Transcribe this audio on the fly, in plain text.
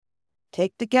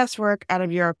Take the guesswork out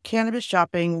of your cannabis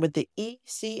shopping with the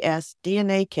ECS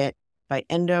DNA Kit by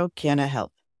Endo Canna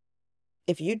Health.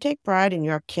 If you take pride in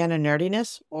your canna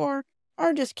nerdiness or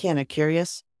are just canna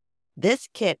curious, this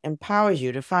kit empowers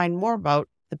you to find more about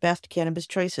the best cannabis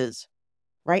choices.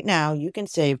 Right now, you can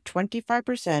save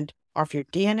 25% off your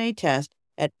DNA test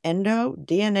at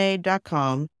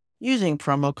endodna.com using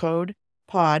promo code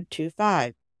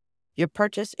POD25. Your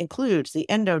purchase includes the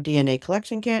Endo DNA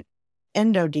Collection Kit,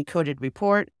 Endo Decoded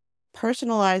Report,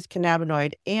 personalized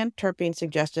cannabinoid and terpene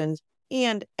suggestions,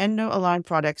 and Endo-aligned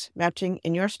products matching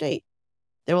in your state.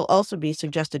 There will also be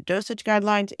suggested dosage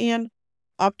guidelines and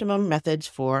optimum methods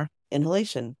for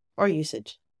inhalation or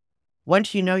usage.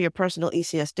 Once you know your personal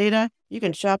ECS data, you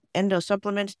can shop Endo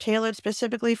supplements tailored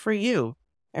specifically for you.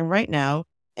 And right now,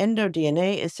 Endo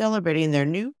DNA is celebrating their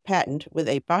new patent with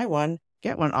a buy one,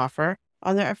 get one offer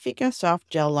on their Afika Soft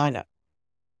Gel lineup.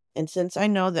 And since I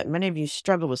know that many of you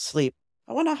struggle with sleep,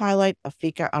 I want to highlight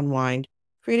Afika Unwind,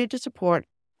 created to support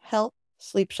health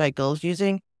sleep cycles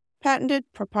using patented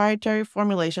proprietary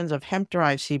formulations of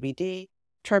hemp-derived CBD,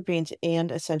 terpenes,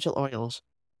 and essential oils.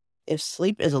 If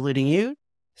sleep is eluding you,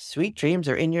 sweet dreams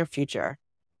are in your future.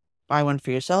 Buy one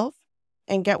for yourself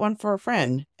and get one for a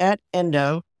friend at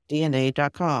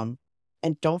endodna.com.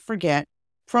 And don't forget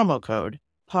promo code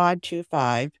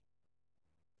POD25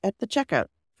 at the checkout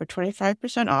for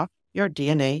 25% off your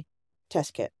DNA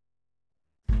test kit.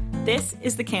 This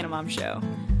is The Canna Mom Show,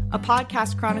 a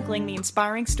podcast chronicling the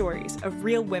inspiring stories of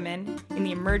real women in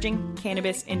the emerging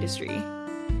cannabis industry.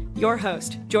 Your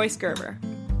host, Joyce Gerber,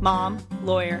 mom,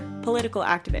 lawyer, political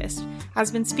activist,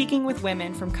 has been speaking with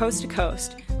women from coast to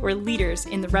coast who are leaders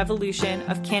in the revolution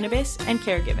of cannabis and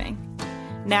caregiving.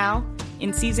 Now,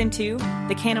 in Season 2,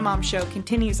 The Canna Mom Show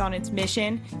continues on its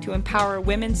mission to empower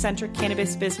women-centric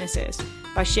cannabis businesses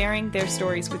by sharing their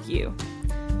stories with you.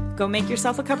 Go make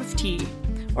yourself a cup of tea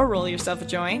or roll yourself a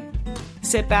joint.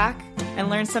 Sit back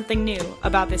and learn something new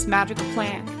about this magical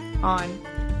plant on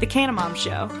The Canna Mom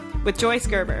Show with Joyce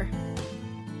Gerber.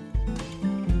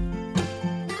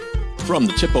 From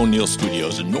the Tip O'Neill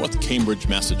Studios in North Cambridge,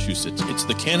 Massachusetts, it's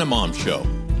The Canna Mom Show.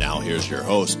 Now here's your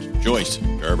host, Joyce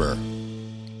Gerber.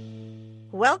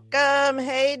 Welcome.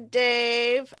 Hey,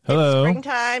 Dave. Hello. It's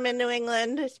springtime in New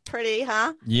England. It's pretty,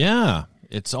 huh? Yeah,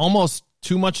 it's almost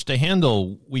too much to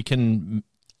handle. We can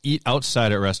eat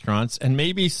outside at restaurants and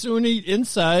maybe soon eat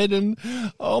inside. And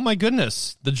oh my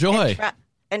goodness, the joy.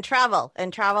 And travel.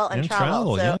 So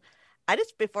yeah.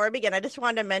 Before I begin, I just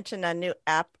wanted to mention a new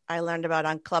app I learned about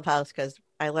on Clubhouse, because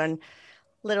I learned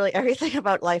literally everything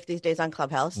about life these days on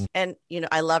Clubhouse. And,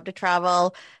 I love to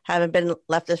travel. Haven't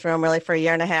left this room really for a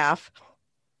year and a half.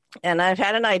 And I've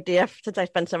had an idea, since I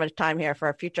spend so much time here, for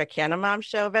a future Canna Mom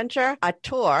Show venture, a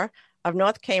tour of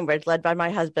North Cambridge led by my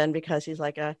husband, because he's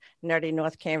like a nerdy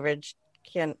North Cambridge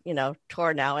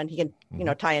tour now, and he can,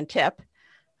 tie in tip,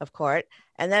 of course.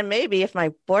 And then maybe if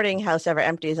my boarding house ever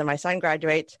empties and my son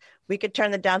graduates, we could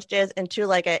turn the downstairs into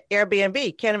like an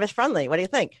Airbnb, cannabis friendly. What do you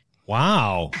think?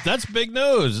 Wow, that's big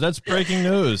news. That's breaking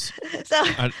news.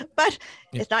 But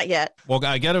it's not yet. Well,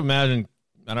 I got to imagine,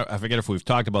 I forget if we've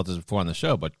talked about this before on the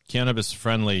show, but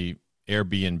cannabis-friendly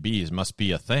Airbnbs must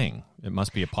be a thing. It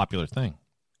must be a popular thing.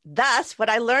 That's what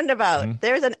I learned about.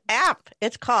 There's an app.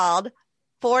 It's called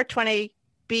 420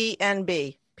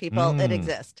 BNB. People, it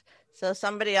exists. So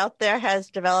somebody out there has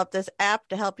developed this app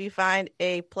to help you find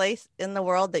a place in the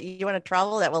world that you want to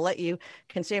travel that will let you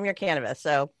consume your cannabis.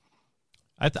 So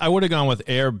I would have gone with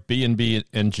Airbnb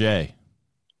and J.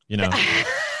 You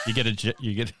get a J,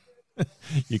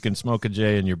 you can smoke a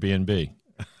J in your B&B.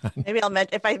 Maybe I'll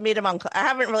mention, if I meet him I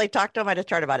haven't really talked to him. I just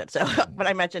heard about it. So when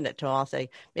I mentioned it to him, I'll say,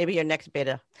 maybe your next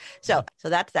beta. So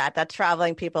that's that. That's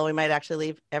traveling people. We might actually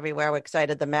leave everywhere. We're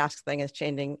excited. The mask thing is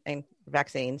changing, and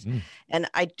vaccines. And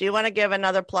I do want to give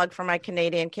another plug for my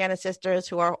Canadian Canna sisters,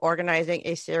 who are organizing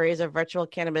a series of virtual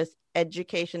cannabis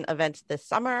education events this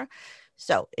summer.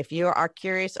 So if you are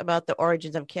curious about the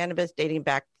origins of cannabis dating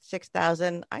back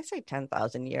 6,000, I say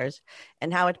 10,000 years,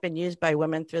 and how it's been used by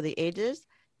women through the ages,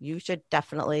 you should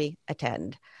definitely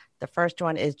attend. The first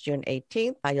one is June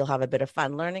 18th. You'll have a bit of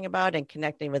fun learning about and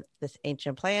connecting with this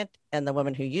ancient plant and the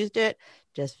woman who used it.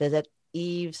 Just visit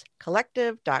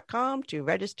evescollective.com to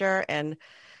register, and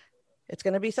it's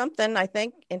going to be something, I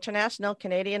think, international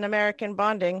Canadian-American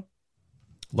bonding.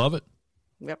 Love it.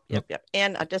 Yep.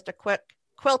 And just a quick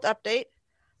quilt update.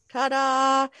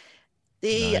 Ta-da!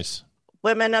 The Nice.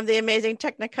 Women of the Amazing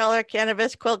Technicolor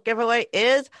Cannabis Quilt Giveaway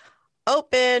is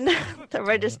open. The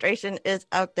registration is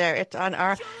out there. It's on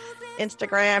our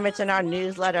Instagram. It's in our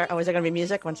newsletter. Oh, is there going to be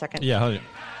music? 1 second. Yeah. Hold it.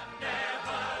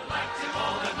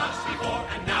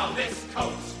 And now this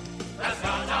coat has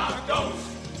got our goat.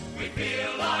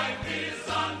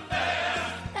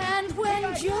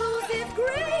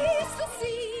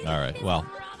 Well,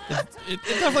 it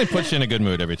definitely puts you in a good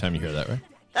mood every time you hear that, right?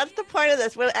 That's the point of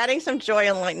this. We're adding some joy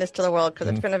and lightness to the world because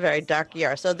it's been a very dark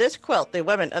year. So this quilt, the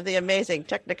Women of the Amazing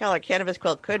Technicolor Cannabis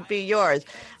Quilt, could be yours.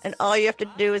 And all you have to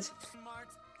do is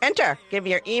enter. Give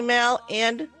me your email,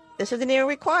 and this isn't even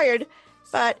required.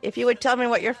 But if you would tell me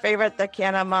what your favorite The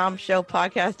Canna Mom Show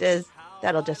podcast is,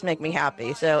 that'll just make me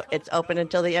happy. So it's open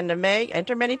until the end of May.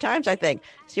 Enter many times, I think.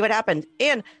 See what happens.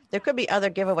 And there could be other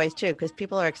giveaways, too, because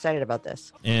people are excited about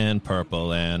this. And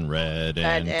purple and red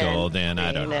and gold and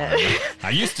I don't know. I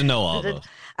used to know all those.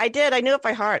 I did. I knew it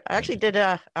by heart. I actually did.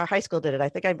 Our high school did it. I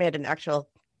think I made an actual.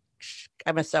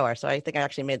 I'm a sewer, so I think I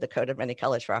actually made the coat of many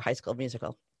colors for our high school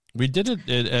musical. We did it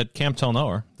at Camp Tel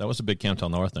Noor. That was a big Camp Tel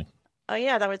Noor thing. Oh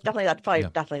yeah, that was definitely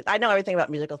definitely. I know everything about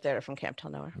musical theater from Camp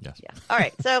Tel Noor. Yes. Yeah. All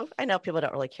right. So I know people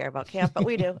don't really care about camp, but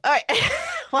we do. All right.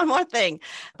 One more thing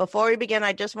before we begin,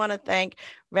 I just want to thank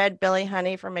Red Belly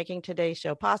Honey for making today's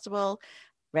show possible.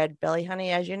 Red Belly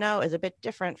Honey, as you know, is a bit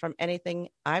different from anything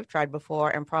I've tried before,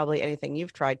 and probably anything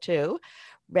you've tried too.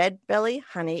 Red Belly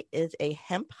Honey is a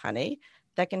hemp honey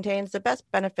that contains the best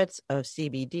benefits of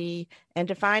CBD. And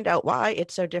to find out why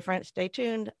it's so different, stay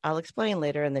tuned. I'll explain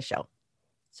later in the show.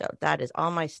 So that is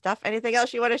all my stuff. Anything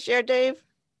else you want to share, Dave?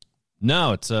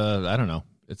 No, it's I don't know.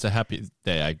 It's a happy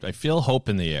day. I feel hope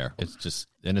in the air. It's just,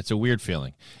 and it's a weird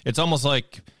feeling. It's almost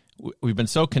like we've been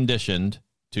so conditioned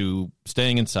to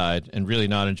staying inside and really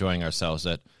not enjoying ourselves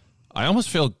that I almost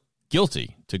feel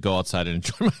guilty to go outside and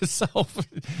enjoy myself.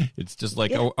 It's just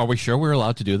like, are we sure we're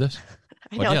allowed to do this?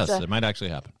 But yes, it might actually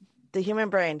happen. The human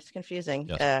brain is confusing.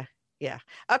 Yes. Yeah.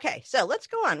 Okay, so let's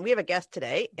go on. We have a guest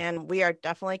today, and we are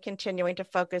definitely continuing to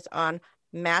focus on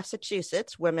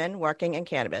Massachusetts women working in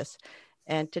cannabis.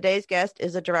 And today's guest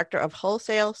is the director of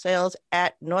wholesale sales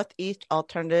at Northeast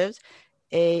Alternatives,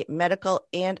 a medical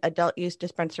and adult use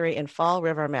dispensary in Fall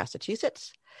River,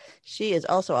 Massachusetts. She is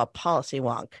also a policy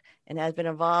wonk and has been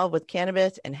involved with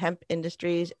cannabis and hemp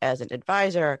industries as an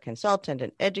advisor, consultant,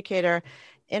 and educator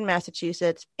in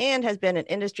Massachusetts, and has been an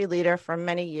industry leader for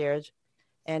many years.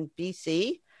 And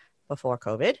BC, before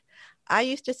COVID, I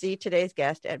used to see today's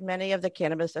guest at many of the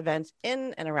cannabis events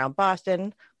in and around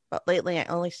Boston, but lately I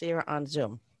only see her on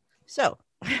Zoom. So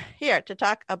here to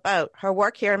talk about her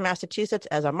work here in Massachusetts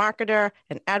as a marketer,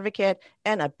 an advocate,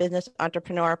 and a business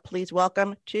entrepreneur, please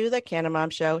welcome to the Canna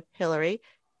Mom Show, Hillary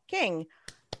King.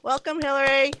 Welcome,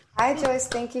 Hillary. Hi, Joyce.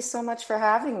 Thank you so much for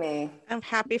having me. I'm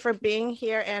happy for being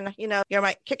here. And, you know, you're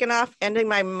ending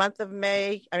my month of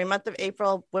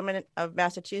April, Women of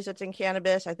Massachusetts in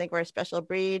Cannabis. I think we're a special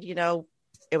breed. You know,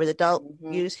 it was adult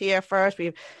use here first.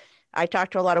 I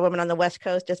talked to a lot of women on the West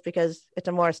Coast just because it's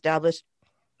a more established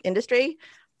industry,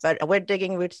 but we're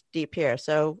digging roots deep here.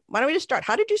 So why don't we just start?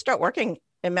 How did you start working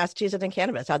in Massachusetts in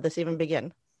cannabis? How'd this even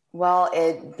begin? Well,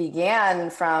 it began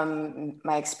from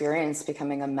my experience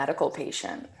becoming a medical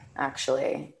patient,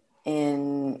 actually.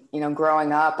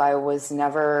 Growing up, I was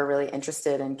never really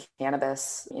interested in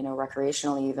cannabis,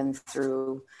 recreationally, even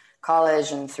through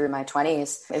college and through my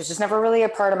 20s. It was just never really a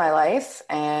part of my life.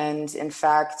 And in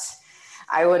fact,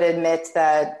 I would admit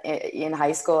that in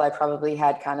high school, I probably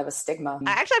had kind of a stigma.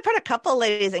 I've heard a couple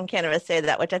ladies in cannabis say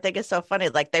that, which I think is so funny.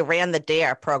 Like they ran the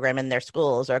DARE program in their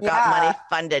schools or got money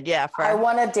funded. Yeah. I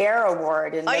won a DARE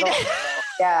award in middle school.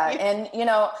 Yeah. And,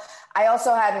 I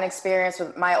also had an experience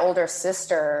with my older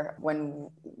sister when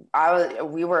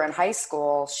we were in high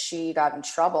school. She got in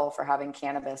trouble for having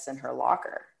cannabis in her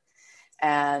locker.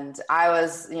 And I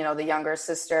was, the younger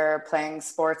sister playing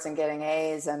sports and getting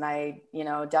A's. And I,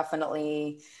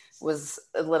 definitely was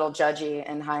a little judgy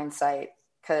in hindsight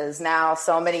because now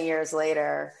so many years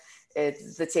later,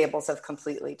 the tables have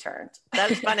completely turned.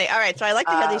 That's funny. All right. So I like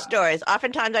to hear these stories.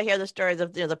 Oftentimes I hear the stories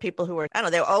of the people who were,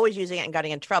 they were always using it and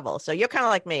getting in trouble. So you're kind of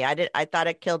like me. I thought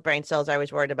it killed brain cells. I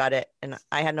was worried about it. And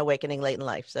I had an awakening late in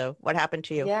life. So what happened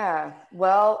to you? Yeah.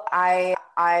 Well, I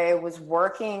was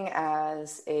working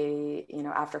as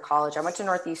after college, I went to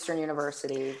Northeastern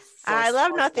University. I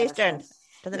love Northeastern. Medicine.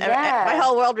 My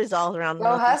whole world revolves around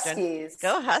Go Huskies.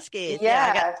 Go Huskies.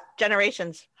 Yeah. I got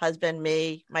generations, husband,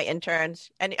 me, my interns.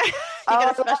 And I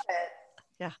love it.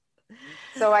 Yeah.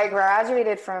 So I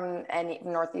graduated from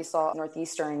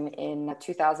Northeastern in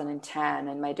 2010,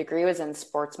 and my degree was in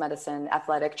sports medicine,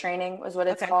 athletic training was what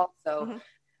it's called. So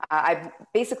I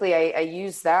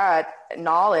used that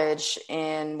knowledge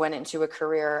and went into a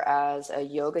career as a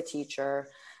yoga teacher,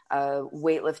 a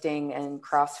weightlifting and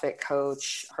CrossFit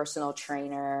coach, personal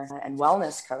trainer, and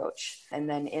wellness coach. And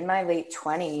then in my late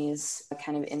 20s,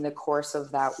 kind of in the course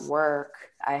of that work,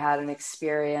 I had an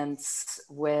experience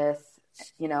with,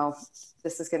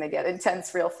 this is going to get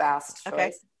intense real fast.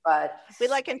 Okay. But we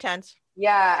like intense.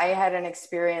 Yeah, I had an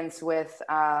experience with,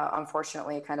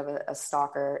 unfortunately, kind of a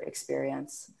stalker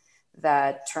experience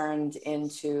that turned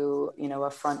into, a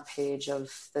front page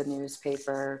of the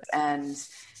newspaper and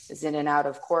was in and out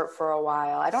of court for a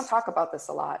while. I don't talk about this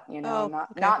a lot,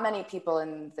 not many people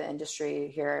in the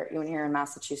industry here, even here in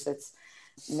Massachusetts,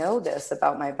 know this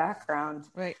about my background.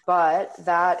 Right. But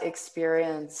that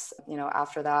experience,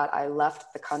 after that, I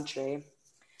left the country.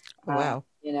 Wow.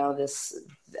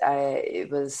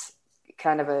 It was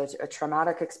kind of a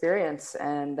traumatic experience,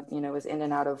 and was in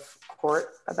and out of court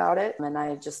about it, and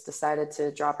I just decided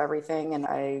to drop everything, and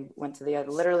I went to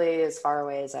literally as far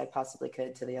away as I possibly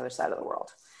could, to the other side of the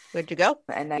world. Where'd you go?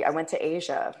 And I went to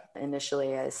Asia.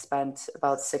 Initially, I spent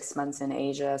about 6 months in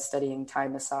Asia studying Thai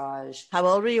massage. How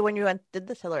old were you when you did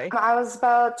this, Hillary? I was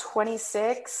about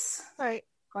 26. All right.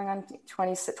 Going on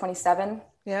 27.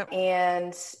 Yeah.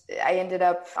 And I ended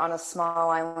up on a small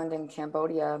island in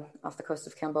Cambodia, off the coast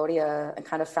of Cambodia, and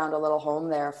kind of found a little home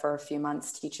there for a few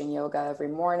months, teaching yoga every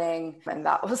morning. And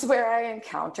that was where I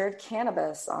encountered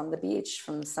cannabis on the beach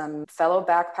from some fellow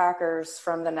backpackers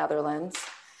from the Netherlands.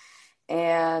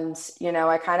 And,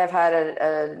 I kind of had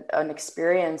an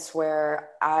experience where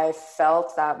I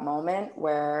felt that moment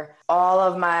where all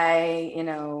of my,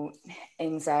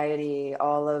 anxiety,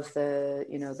 all of the,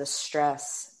 the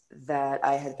stress that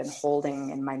I had been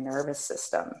holding in my nervous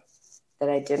system that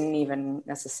I didn't even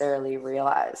necessarily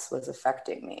realize was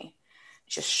affecting me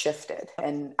just shifted.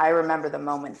 And I remember the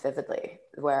moment vividly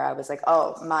where I was like,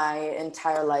 oh, my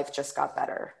entire life just got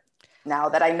better now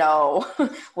that I know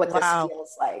what this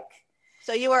feels like.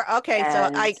 So you were, okay.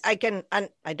 And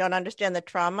so I don't understand the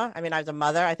trauma. I mean, I was a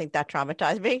mother. I think that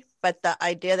traumatized me, but the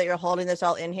idea that you're holding this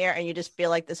all in here and you just feel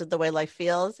like this is the way life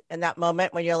feels in that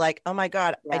moment when you're like, oh my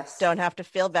God, yes, I don't have to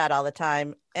feel bad all the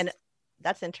time. And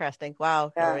that's interesting.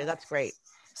 Wow. Yeah. Hillary, that's great.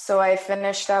 So I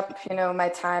finished up, my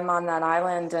time on that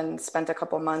island and spent a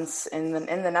couple months in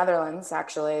the Netherlands,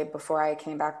 actually, before I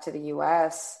came back to the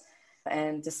US.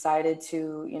 And decided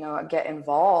to, get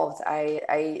involved.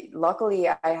 Luckily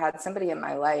I had somebody in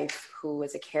my life who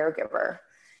was a caregiver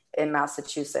in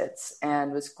Massachusetts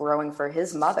and was growing for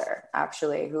his mother,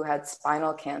 actually, who had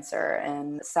spinal cancer.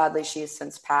 And sadly, she's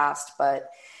since passed, but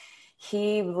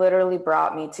he literally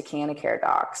brought me to Canacare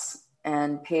docs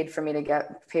and paid for my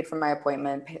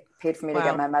appointment, paid for me to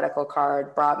get my medical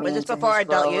card, brought me into his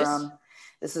grow room.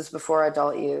 This is before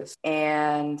adult use.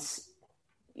 And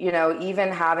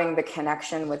even having the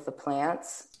connection with the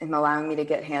plants and allowing me to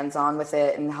get hands-on with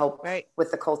it and help with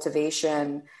the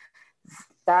cultivation,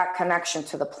 that connection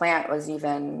to the plant was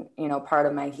even, part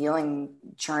of my healing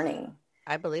journey.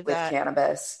 I believe with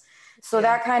cannabis. So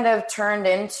that kind of turned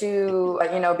into,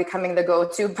 becoming the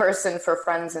go-to person for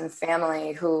friends and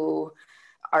family who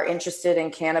are interested in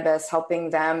cannabis, helping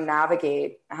them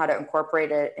navigate how to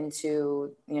incorporate it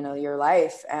into, your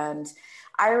life. And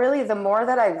the more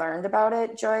that I learned about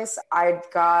it, Joyce, I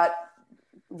got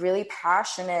really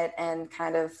passionate and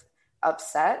kind of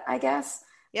upset, I guess,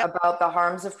 about the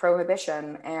harms of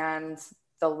prohibition and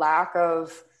the lack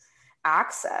of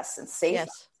access and safe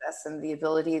access and the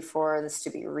ability for this to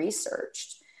be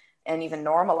researched and even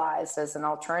normalized as an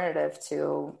alternative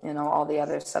to, all the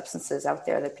other substances out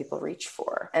there that people reach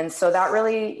for. And so that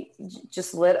really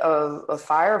just lit a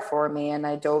fire for me. And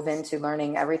I dove into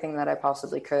learning everything that I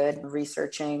possibly could,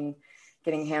 researching,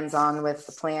 getting hands-on with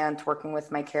the plant, working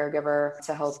with my caregiver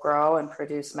to help grow and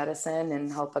produce medicine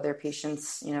and help other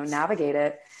patients, navigate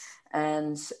it.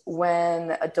 And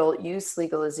when adult use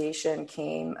legalization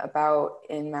came about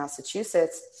in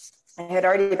Massachusetts, I had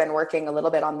already been working a little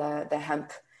bit on the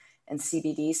hemp and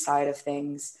CBD side of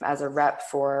things as a rep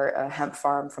for a hemp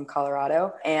farm from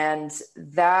Colorado. And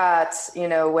that,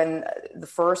 when the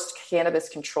first Cannabis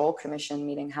Control Commission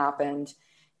meeting happened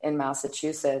in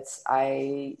Massachusetts,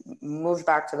 I moved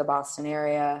back to the Boston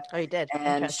area. Oh, you did?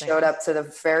 And showed up to the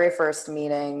very first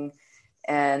meeting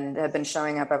and have been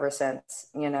showing up ever since,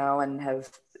 and have,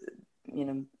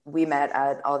 we met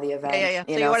at all the events. Yeah.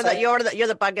 So you're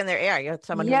the bug in their ear. You're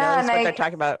someone who knows what they're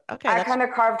talking about. Okay. I kind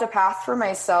of carved a path for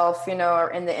myself, in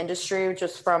the industry,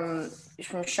 just from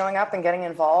showing up and getting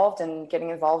involved in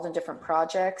different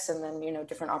projects and then,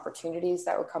 different opportunities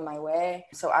that would come my way.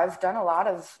 So I've done a lot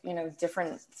of,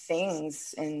 different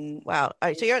things. Wow. All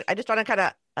right, so I just want to kind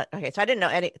of, okay. So I didn't know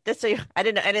any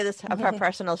of this of her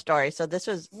personal story. So this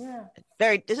was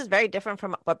this is very different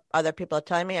from what other people are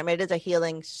telling me. I mean, it is a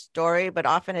healing story, but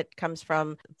often it comes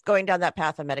from going down that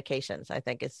path of medications. I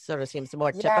think it sort of seems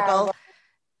more typical.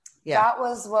 That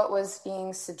was what was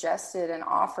being suggested and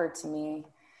offered to me.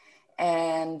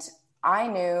 And I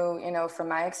knew, from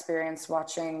my experience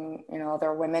watching,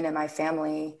 other women in my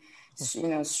family,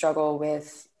 struggle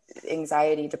with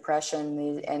anxiety,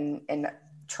 depression, and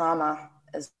trauma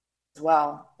as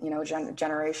well,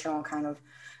 generational kind of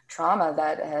trauma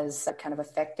that has kind of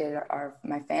affected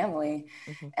my family.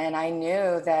 Mm-hmm. And I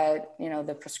knew that,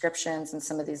 the prescriptions and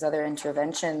some of these other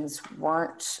interventions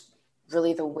weren't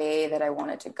really the way that I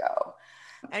wanted to go.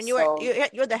 And you're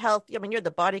the health. I mean, you're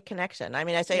the body connection. I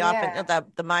mean, I say often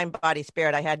the mind, body,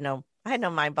 spirit. I had no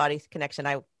mind, body connection.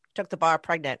 I took the bar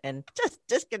pregnant and just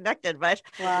disconnected. But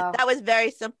that was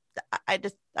very simple. I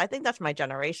think that's my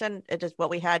generation. It is what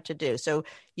we had to do. So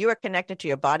you were connected to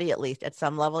your body, at least at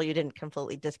some level. You didn't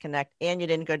completely disconnect, and you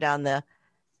didn't go down the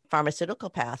pharmaceutical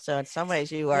path. So in some ways,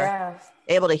 you are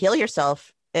able to heal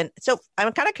yourself. And so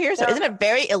I'm kind of curious. So isn't it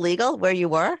very illegal where you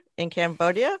were in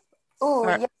Cambodia? Oh,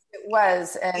 yes, it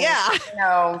was. And,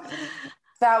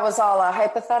 that was all a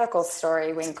hypothetical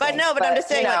story. Wink, but wink. I'm just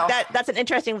saying that's an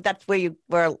interesting, that's where you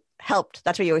were helped.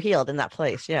 That's where you were healed, in that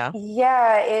place. Yeah.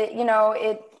 Yeah.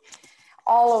 It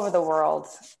all over the world,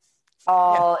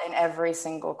 in every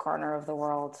single corner of the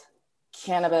world,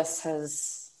 cannabis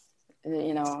has,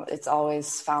 it's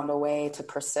always found a way to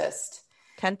persist.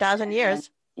 10,000 years.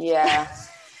 Yeah,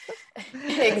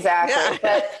 exactly. Yeah.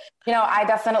 But, I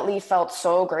definitely felt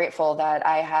so grateful that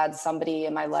I had somebody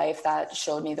in my life that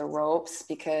showed me the ropes,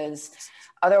 because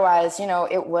otherwise,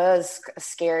 it was a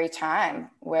scary time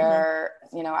where,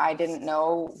 I didn't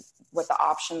know what the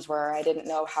options were. I didn't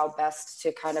know how best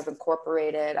to kind of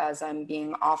incorporate it as I'm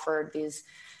being offered these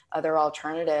other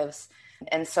alternatives.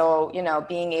 And so,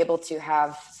 being able to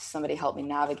have somebody help me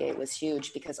navigate was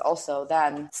huge, because also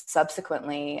then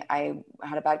subsequently I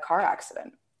had a bad car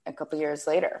accident a couple of years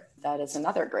later. That is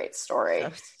another great story.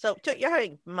 So you're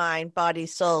having mind, body,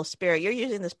 soul, spirit. You're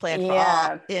using this plant for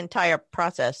all, the entire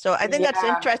process. So I think that's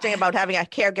interesting about having a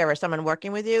caregiver, someone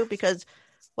working with you, because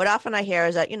what often I hear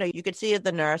is that, you could see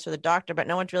the nurse or the doctor, but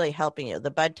no one's really helping you. The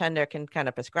bud tender can kind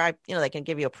of prescribe, they can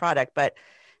give you a product, but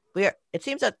it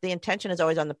seems that the intention is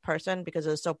always on the person, because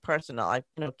it's so personal.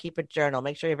 Keep a journal,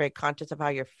 make sure you're very conscious of how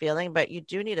you're feeling, but you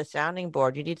do need a sounding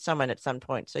board. You need someone at some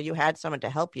point. So you had someone to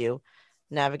help you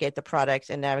navigate the products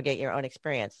and navigate your own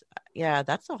experience. Yeah,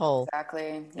 that's the whole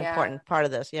important part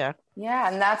of this. Yeah.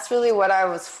 Yeah. And that's really what I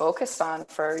was focused on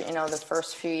for, the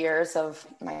first few years of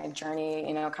my journey,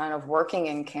 kind of working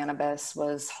in cannabis,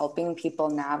 was helping people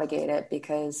navigate it,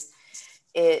 because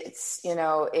it's,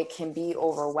 it can be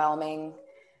overwhelming.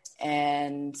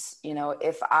 And,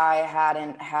 if I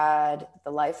hadn't had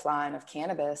the lifeline of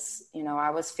cannabis,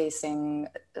 I was facing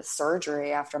a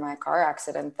surgery after my car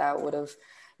accident that would have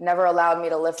never allowed me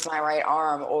to lift my right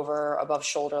arm above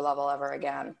shoulder level ever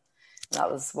again.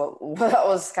 That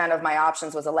was kind of my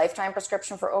options, was a lifetime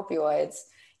prescription for opioids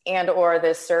or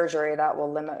this surgery that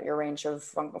will limit your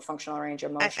functional range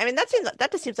of motion. I mean,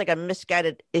 that just seems like a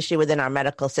misguided issue within our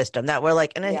medical system, that we're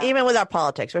like, and even with our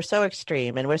politics, we're so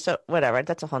extreme and we're so whatever.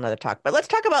 That's a whole nother talk. But let's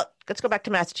go back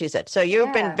to Massachusetts. So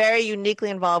you've been very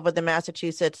uniquely involved with the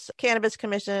Massachusetts Cannabis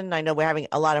Commission. I know we're having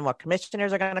a lot of more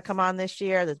commissioners are going to come on this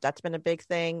year. That's been a big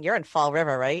thing. You're in Fall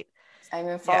River, right? I'm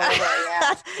in Fall River,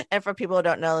 yeah. And for people who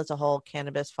don't know, there's a whole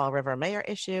cannabis Fall River mayor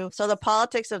issue. So the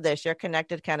politics of this, you're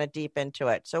connected kind of deep into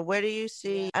it. So where do you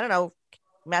see, I don't know,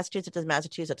 Massachusetts is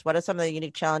Massachusetts. What are some of the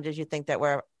unique challenges you think that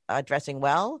we're addressing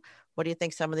well? What do you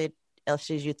think some of the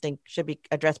issues you think should be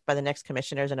addressed by the next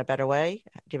commissioners in a better way?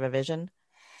 Do you have a vision?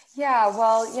 Yeah,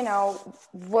 well,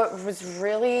 what was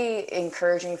really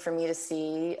encouraging for me to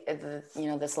see,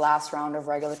 this last round of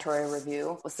regulatory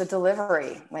review was the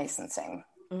delivery licensing.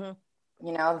 Mm-hmm.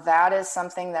 That is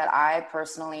something that I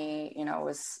personally,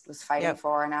 was fighting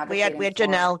for and advocating for. We had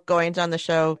Janelle Goins on the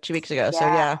show 2 weeks ago.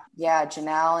 Yeah,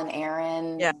 Janelle and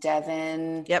Aaron,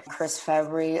 Devin, Chris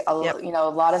February, a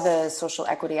lot of the social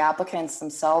equity applicants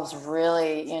themselves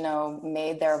really,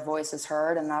 made their voices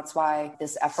heard. And that's why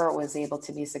this effort was able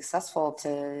to be successful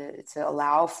to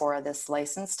allow for this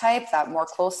license type that more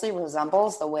closely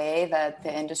resembles the way that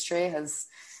the industry has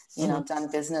done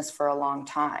business for a long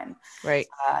time. Right.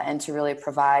 And to really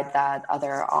provide that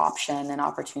other option and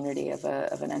opportunity of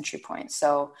an entry point.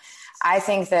 So I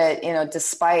think that,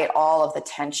 despite all of the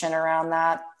tension around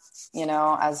that,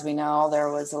 as we know,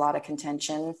 there was a lot of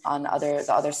contention on the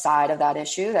other side of that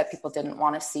issue, that people didn't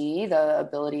want to see the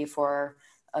ability for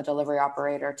a delivery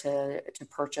operator to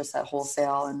purchase at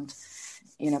wholesale and,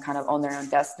 kind of own their own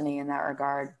destiny in that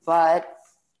regard. But,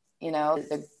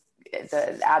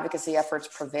 the advocacy efforts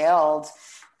prevailed.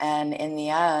 And in the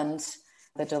end,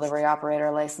 The delivery operator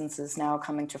license is now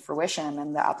coming to fruition,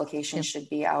 and the application should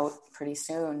be out pretty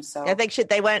soon. So I think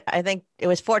I think it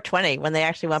was 420 when they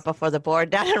actually went before the board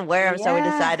down in Wareham. So we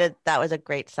decided that was a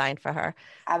great sign for her.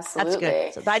 Absolutely.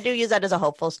 That's good. So I do use that as a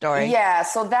hopeful story. Yeah,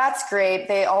 so that's great.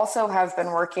 They also have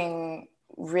been working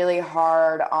really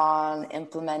hard on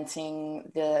implementing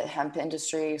the Hemp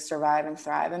Industry Survive and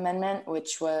Thrive Amendment,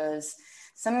 which was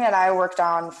something that I worked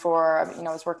on for, I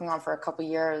was working on for a couple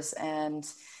of years, and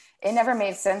it never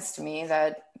made sense to me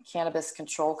that Cannabis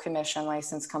Control Commission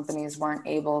licensed companies weren't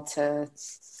able to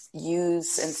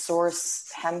use and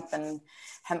source hemp and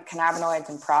hemp cannabinoids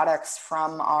and products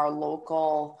from our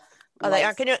local. Oh, they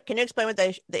are. Can you explain what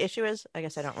the issue is? I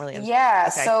guess I don't really understand. Yeah.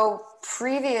 Okay. So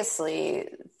previously,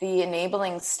 the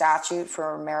enabling statute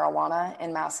for marijuana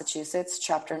in Massachusetts,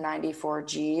 Chapter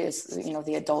 94G, is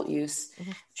the adult use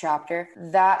chapter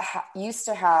that used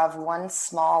to have one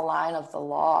small line of the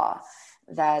law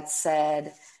that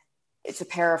said, to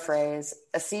paraphrase,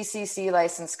 a CCC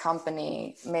licensed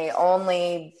company may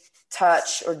only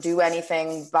touch or do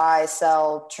anything, buy,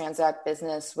 sell, transact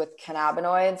business with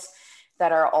cannabinoids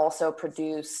that are also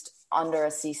produced under a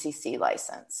CCC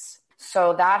license.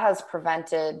 So that has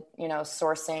prevented,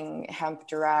 sourcing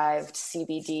hemp-derived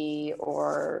CBD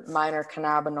or minor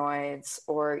cannabinoids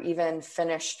or even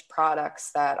finished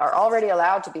products that are already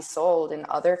allowed to be sold in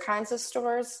other kinds of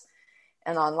stores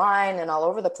and online and all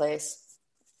over the place.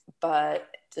 But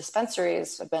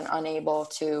dispensaries have been unable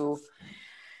to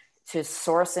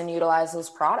source and utilize those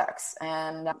products.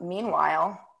 And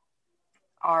meanwhile,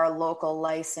 our local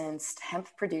licensed hemp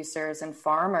producers and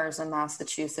farmers in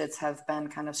Massachusetts have been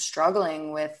kind of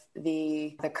struggling with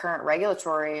the current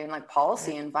regulatory and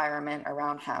policy environment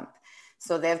around hemp.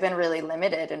 So they've been really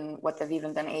limited in what they've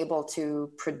even been able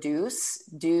to produce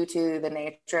due to the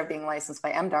nature of being licensed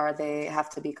by MDAR. They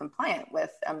have to be compliant with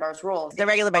MDAR's rules. They're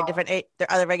regulated by different.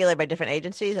 Are they regulated by different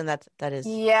agencies? And that is.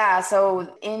 Yeah.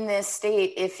 So in this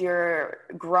state, if you're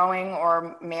growing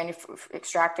or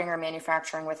extracting or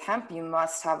manufacturing with hemp, you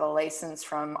must have a license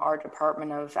from our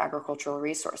Department of Agricultural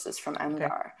Resources, from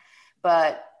MDAR. Okay.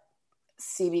 But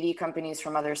CBD companies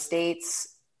from other states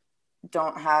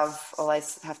don't have a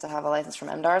license, have to have a license from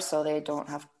MDAR, so they don't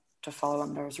have to follow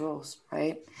MDAR's rules,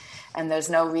 right? And there's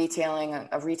no retail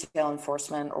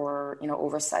enforcement or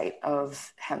oversight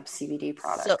of hemp CBD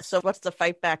products. So what's the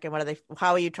fight back, and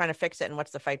how are you trying to fix it, and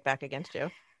what's the fight back against you?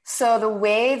 So the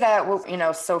way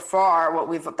that so far what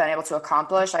we've been able to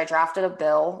accomplish, I drafted a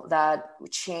bill that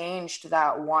changed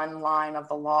that one line of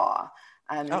the law.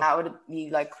 And that would be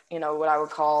what I would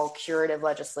call curative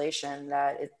legislation,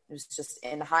 that it was just,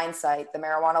 in hindsight, the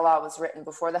marijuana law was written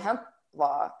before the hemp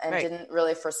law and didn't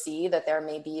really foresee that there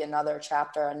may be another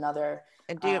chapter, another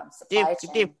supply chain.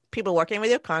 Do you have people working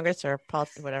with you, Congress or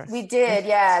politics, whatever? We did,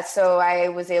 yeah. So I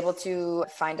was able to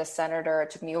find a senator.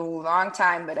 It took me a long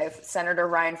time, but Senator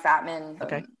Ryan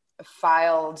Fatman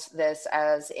filed this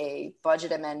as a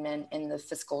budget amendment in the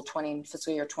fiscal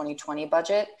year 2020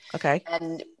 budget. Okay.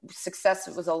 And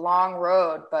it was a long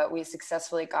road, but we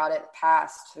successfully got it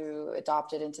passed to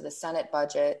adopt it into the Senate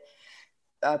budget,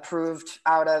 approved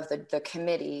out of the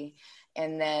committee,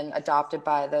 and then adopted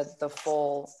by the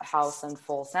full House and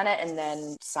full Senate, and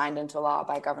then signed into law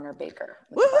by Governor Baker.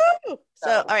 Woohoo! So,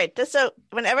 all right. So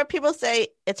whenever people say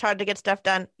it's hard to get stuff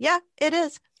done, yeah, it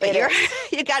is. But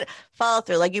you got to follow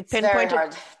through. You pinpointed,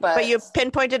 hard, but you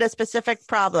pinpointed a specific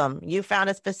problem. You found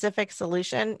a specific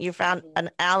solution. You found an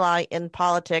ally in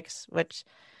politics, which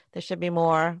there should be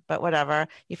more, but whatever.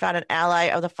 You found an ally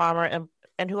of the farmer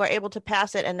and who are able to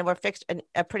pass it, and we're fixed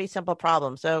a pretty simple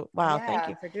problem. So, wow, Thank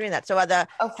you for doing that. So are the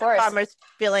farmers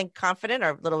feeling confident or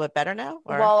a little bit better now?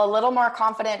 Or? Well, a little more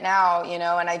confident now,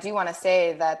 and I do want to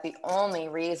say that the only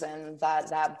reason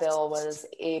that bill was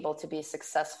able to be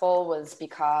successful was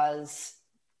because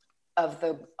of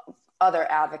the other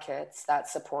advocates that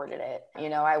supported it.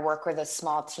 I work with a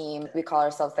small team. We call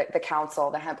ourselves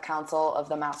the Hemp Council of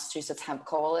the Massachusetts Hemp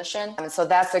Coalition. And so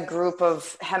that's a group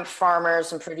of hemp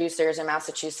farmers and producers in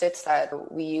Massachusetts that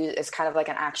we use as kind of like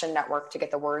an action network to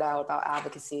get the word out about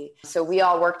advocacy. So we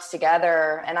all worked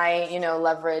together, and I,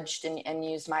 leveraged and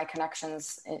used my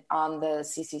connections on the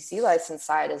CCC license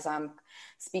side as I'm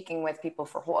speaking with people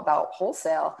about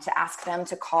wholesale, to ask them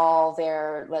to call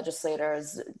their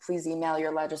legislators, please email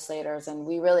your legislators. And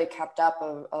we really kept up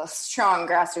a strong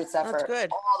grassroots effort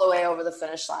all the way over the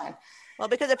finish line. Well,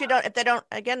 because if they don't,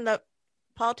 again, the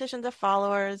politicians are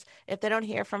followers. If they don't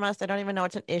hear from us, they don't even know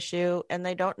it's an issue, and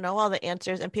they don't know all the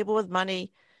answers. And people with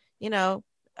money,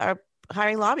 are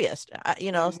hiring lobbyists,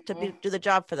 to do the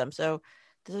job for them. So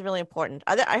This is really important.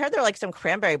 I heard there are like some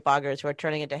cranberry boggers who are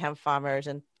turning into hemp farmers,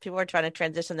 and people are trying to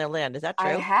transition their land. Is that true?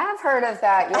 I have heard of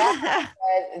that. Yeah.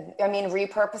 I mean,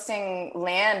 repurposing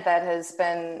land that has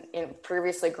been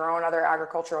previously grown other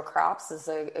agricultural crops is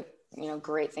a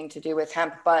great thing to do with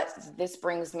hemp. But this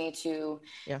brings me to,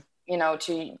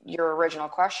 to your original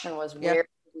question was where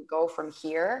do we go from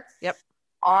here? Yep.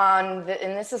 And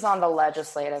this is on the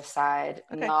legislative side,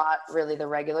 not really the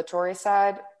regulatory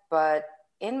side, but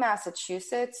in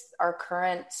Massachusetts, our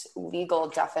current legal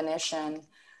definition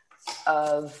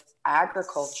of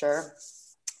agriculture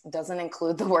doesn't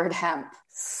include the word hemp.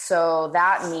 So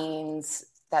that means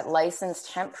that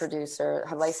licensed hemp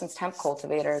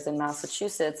cultivators in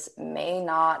Massachusetts may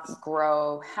not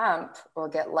grow hemp or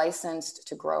get licensed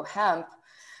to grow hemp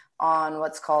on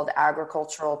what's called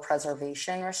agricultural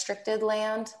preservation restricted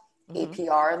land,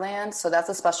 APR land. So that's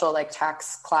a special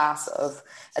tax class of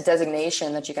a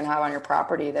designation that you can have on your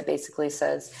property that basically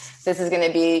says this is going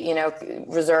to be,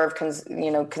 reserved,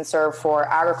 conserved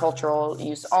for agricultural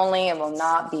use only and will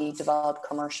not be developed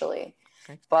commercially.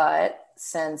 Okay. But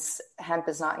since hemp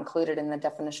is not included in the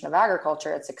definition of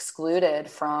agriculture, it's excluded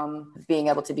from being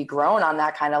able to be grown on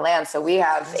that kind of land. So we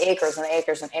have acres and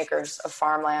acres and acres of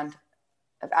farmland,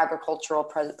 of agricultural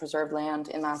preserved land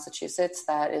in Massachusetts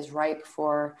that is ripe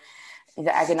for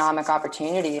the economic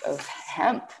opportunity of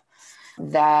hemp,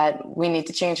 that we need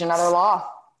to change another law.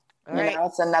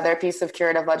 It's another piece of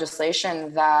curative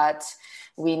legislation that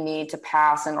we need to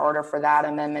pass in order for that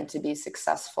amendment to be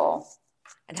successful.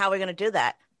 And how are we going to do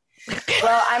that?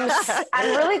 Well,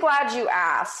 I'm really glad you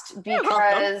asked,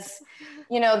 because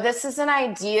this is an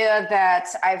idea that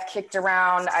I've kicked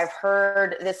around. I've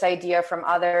heard this idea from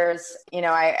others.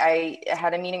 I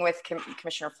had a meeting with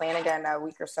Commissioner Flanagan a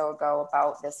week or so ago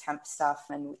about this hemp stuff,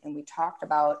 and we talked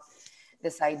about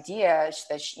this idea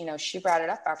that she brought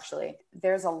it up. Actually,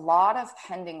 there's a lot of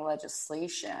pending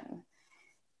legislation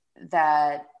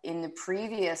that in the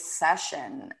previous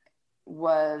session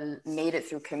made it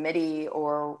through committee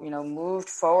or moved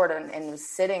forward and was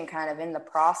sitting kind of in the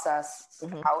process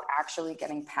without actually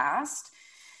getting passed,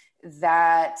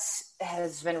 that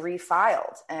has been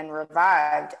refiled and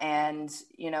revived and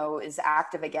is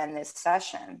active again this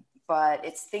session. But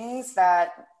it's things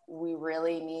that we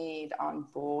really need on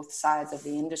both sides of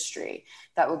the industry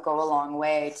that would go a long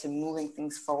way to moving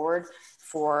things forward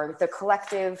for the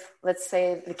collective, let's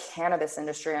say the cannabis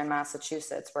industry in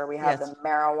Massachusetts, where we have the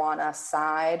marijuana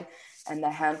side and the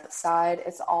hemp side.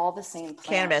 It's all the same plant.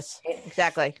 Cannabis,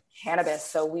 exactly. Cannabis.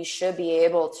 So we should be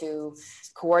able to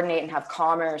coordinate and have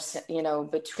commerce,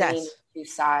 between two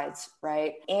sides,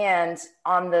 right? And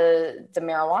on the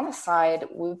marijuana side,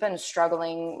 we've been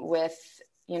struggling with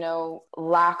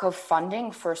lack of funding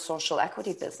for social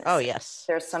equity business. Oh, yes.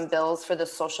 There's some bills for the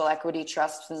social equity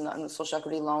trust and the social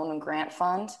equity loan and grant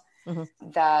fund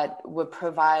that would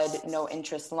provide no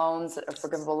interest loans or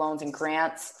forgivable loans and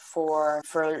grants for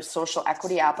social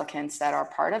equity applicants that are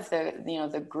part of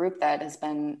the group that has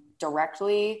been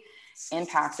directly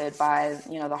impacted by,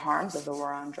 the harms of the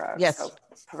war on drugs. Yes. So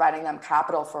providing them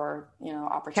capital for,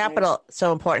 opportunity. Capital,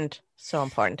 so important. So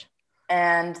important.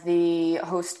 And the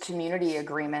host community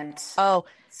agreement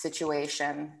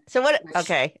situation. So what?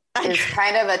 Okay. It's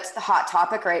kind of a hot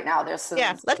topic right now. There's some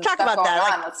let's talk about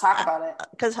that. Let's talk about it.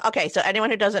 Because, so anyone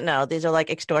who doesn't know, these are like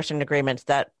extortion agreements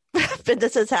that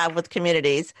businesses have with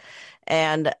communities,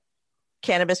 and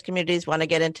cannabis communities want to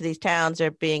get into these towns.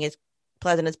 They're being as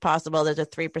pleasant as possible. There's a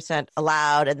 3%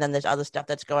 allowed, and then there's other stuff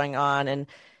that's going on. And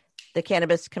the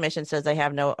Cannabis Commission says they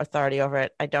have no authority over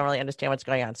it. I don't really understand what's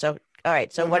going on. So, all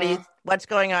right. So what's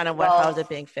going on, and how is it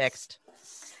being fixed?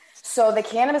 So the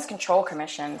Cannabis Control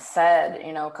Commission said,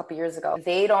 a couple years ago,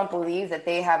 they don't believe that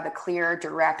they have the clear,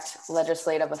 direct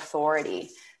legislative authority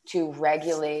to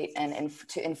regulate and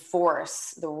to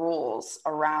enforce the rules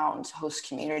around host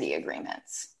community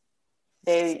agreements.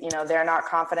 They're not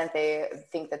confident. They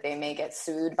think that they may get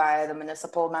sued by the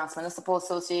Mass Municipal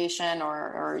Association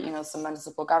or some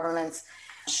municipal governments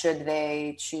should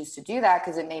they choose to do that,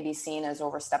 because it may be seen as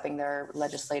overstepping their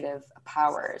legislative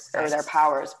powers or their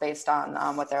powers based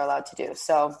on what they're allowed to do.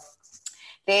 So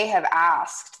they have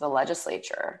asked the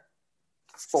legislature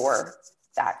for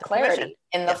that clarity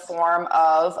in the form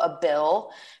of a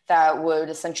bill that would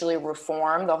essentially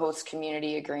reform the host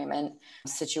community agreement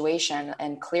situation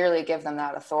and clearly give them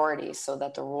that authority so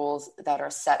that the rules that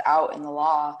are set out in the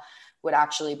law would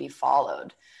actually be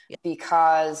followed.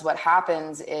 Because what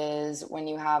happens is when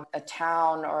you have a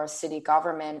town or a city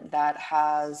government that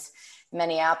has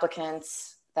many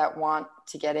applicants that want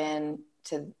to get in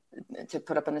to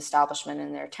put up an establishment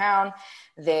in their town,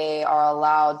 they are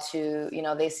allowed to,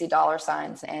 they see dollar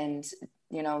signs and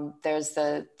there's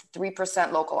the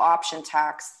 3% local option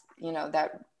tax,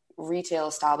 that retail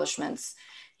establishments,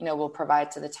 will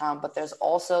provide to the town. But there's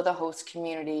also the host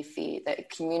community fee, the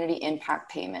community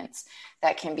impact payments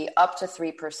that can be up to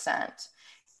 3%.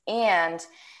 And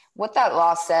what that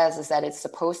law says is that it's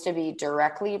supposed to be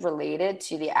directly related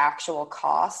to the actual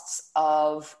costs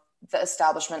of the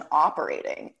establishment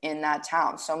operating in that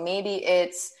town. So maybe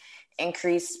it's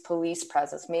increased police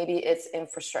presence, maybe it's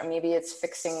infrastructure, maybe it's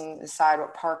fixing the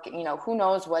sidewalk, parking, who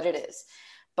knows what it is.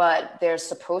 But there's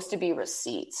supposed to be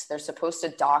receipts. They're supposed to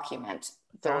document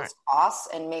those costs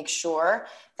and make sure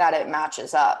that it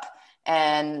matches up.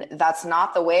 And that's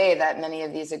not the way that many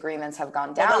of these agreements have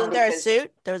gone down. Wasn't there a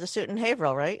suit? There was a suit in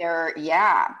Haverhill, right?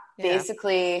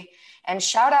 Basically. And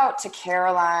shout out to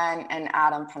Caroline and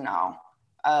Adam Pinnell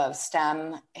of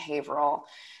STEM Haverhill,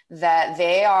 that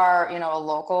they are, a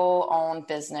local owned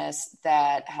business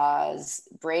that has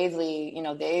bravely,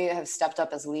 they have stepped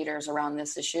up as leaders around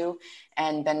this issue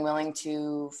and been willing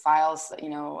to file,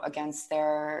 against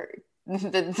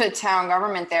the town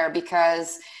government there,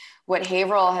 because what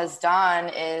Haverhill has done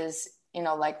is,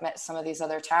 like some of these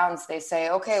other towns, they say,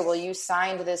 okay, well, you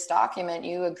signed this document,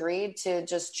 you agreed to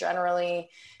just generally,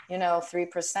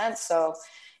 3%. So,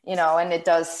 and it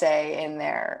does say in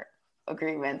their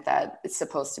agreement that it's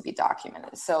supposed to be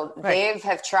documented. So they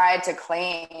have tried to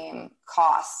claim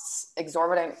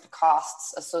exorbitant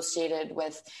costs associated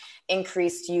with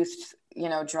increased youth,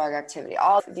 drug activity,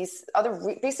 all these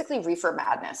other basically reefer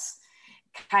madness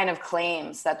kind of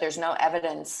claims that there's no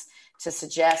evidence to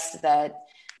suggest that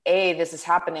A, this is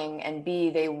happening, and B,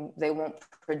 they won't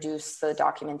produce the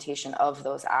documentation of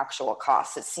those actual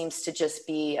costs. It seems to just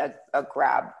be a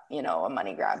grab, a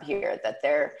money grab here, that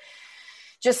they're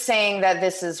just saying that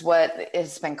this is what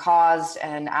has been caused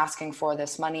and asking for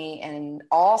this money. And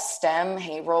all STEM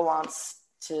Haverhill wants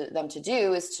them to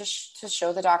do is to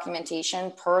show the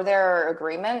documentation per their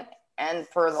agreement and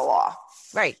per the law.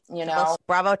 Right. Well,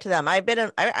 bravo to them. I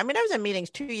was in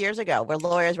meetings 2 years ago where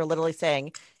lawyers were literally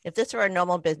saying, if this were a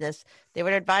normal business, they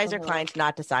would advise their clients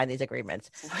not to sign these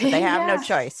agreements. But they have no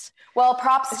choice. Well,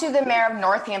 props to the mayor of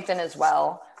Northampton as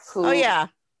well, who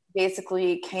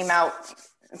basically came out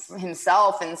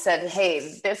himself and said,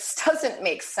 hey, this doesn't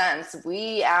make sense.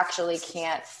 We actually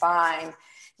can't find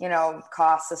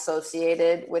costs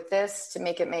associated with this to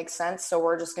make it make sense. So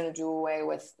we're just going to do away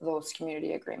with those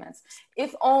community agreements.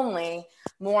 If only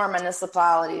more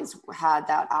municipalities had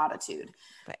that attitude.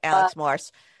 Alex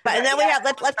Morse. But and then we have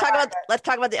let's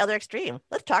talk about the other extreme.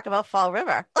 Let's talk about Fall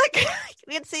River. Like,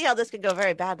 you can see how this could go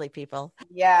very badly, people.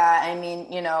 Yeah, I mean,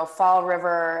 Fall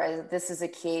River, this is a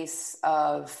case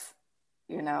of,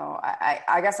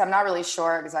 I guess I'm not really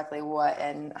sure exactly what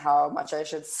and how much I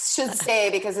should say,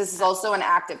 because this is also an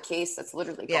active case that's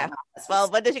literally going on. Well,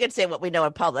 but as you can say, what we know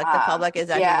in public, the public is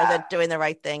actually doing the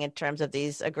right thing in terms of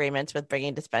these agreements with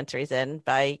bringing dispensaries in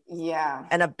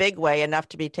in a big way, enough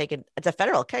to be taken. It's a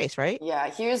federal case, right? Yeah.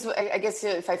 I guess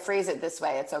if I phrase it this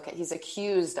way, it's okay. He's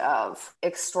accused of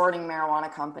extorting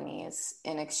marijuana companies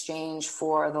in exchange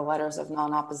for the letters of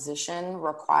non-opposition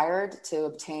required to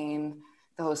obtain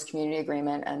the host community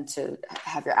agreement and to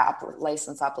have your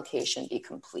license application be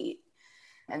complete.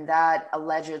 And that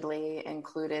allegedly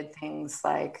included things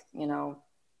like,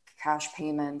 cash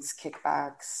payments,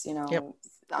 kickbacks,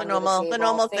 the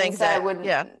normal things that would,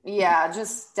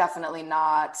 just definitely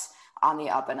not on the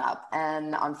up and up.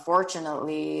 And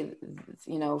unfortunately,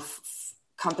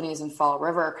 companies in Fall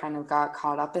River kind of got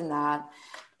caught up in that.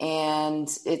 And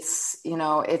it's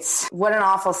what an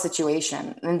awful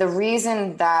situation. And the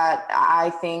reason that I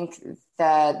think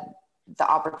that the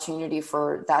opportunity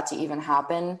for that to even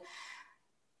happen,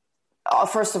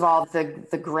 first of all,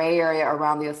 the gray area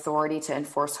around the authority to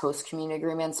enforce host community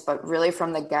agreements, but really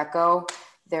from the get-go,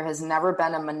 there has never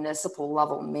been a municipal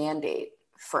level mandate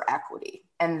for equity.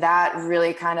 And that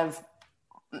really kind of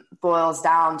boils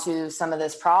down to some of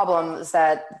this problem, is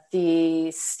that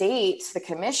the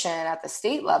commission at the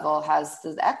state level has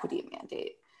the equity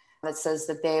mandate that says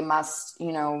that they must,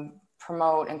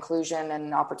 promote inclusion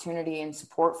and opportunity and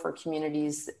support for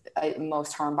communities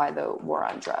most harmed by the war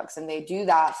on drugs. And they do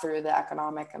that through the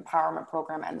economic empowerment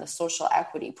program and the social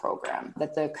equity program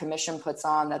that the commission puts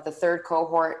on, that the third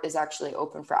cohort is actually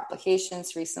open for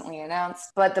applications, recently announced.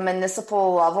 But the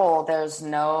municipal level, there's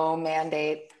no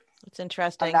mandate. It's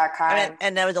interesting. That kind.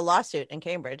 And there was a lawsuit in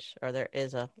Cambridge, or there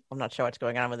is I'm not sure what's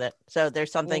going on with it. So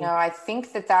there's something. I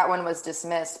think that one was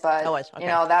dismissed, but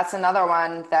that's another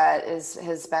one that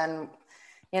has been,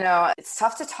 it's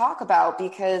tough to talk about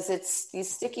because it's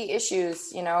these sticky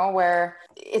issues, where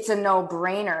it's a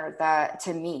no-brainer that,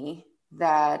 to me,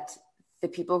 that the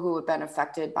people who have been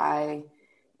affected by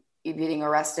being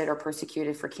arrested or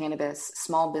persecuted for cannabis,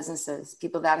 small businesses,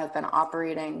 people that have been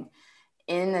operating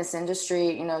in this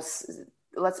industry.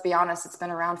 Let's be honest, it's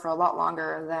been around for a lot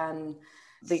longer than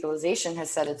legalization has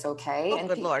said it's okay. And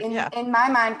good Lord, yeah. In my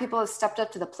mind, people have stepped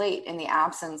up to the plate in the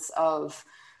absence of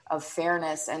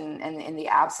fairness and in the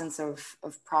absence of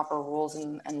proper rules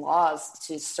and laws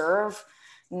to serve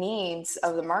needs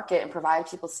of the market and provide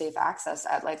people safe access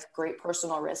at like great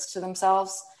personal risk to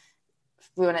themselves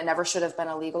when it never should have been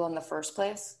illegal in the first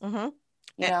place. Mm-hmm.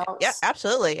 Yeah,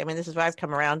 absolutely. I mean, this is why I've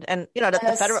come around, and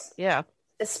the federal,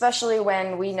 especially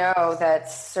when we know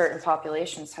that certain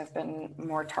populations have been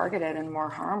more targeted and more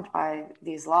harmed by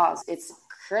these laws. It's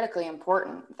critically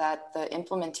important that the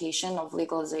implementation of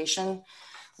legalization,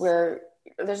 where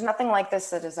there's nothing like this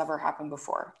that has ever happened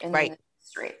before in the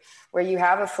industry, where you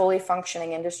have a fully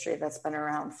functioning industry that's been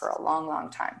around for a long, long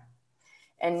time.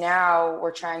 And now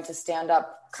we're trying to stand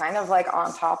up kind of like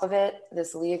on top of it,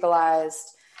 this legalized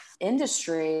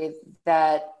industry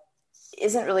that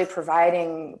isn't really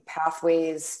providing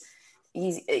pathways,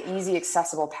 easy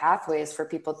accessible pathways for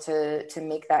people to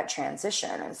make that transition.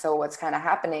 And so what's kind of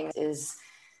happening is,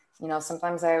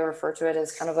 sometimes I refer to it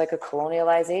as kind of like a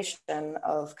colonialization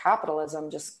of capitalism,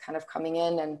 just kind of coming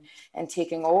in and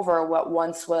taking over what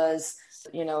once was,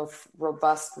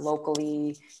 robust,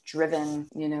 locally driven,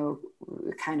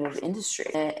 kind of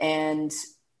industry. And,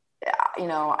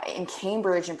 in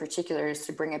Cambridge in particular, is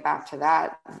to bring it back to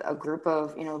that, a group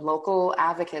of, local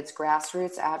advocates,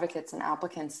 grassroots advocates and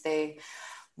applicants, they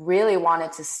really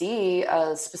wanted to see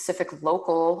a specific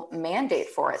local mandate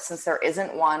for it since there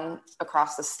isn't one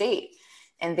across the state.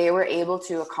 And they were able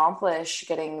to accomplish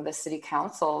getting the city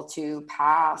council to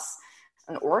pass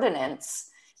an ordinance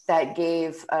that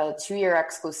gave a 2-year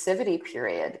exclusivity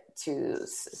period to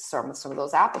some of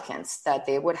those applicants, that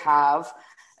they would have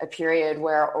a period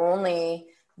where only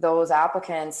those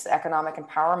applicants, economic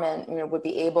empowerment, would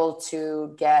be able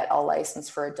to get a license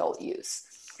for adult use.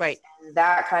 Right. And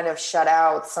that kind of shut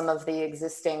out some of the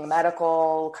existing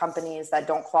medical companies that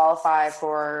don't qualify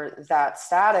for that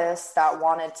status that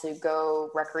wanted to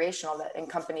go recreational, and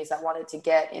companies that wanted to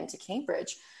get into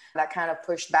Cambridge that kind of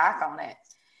pushed back on it.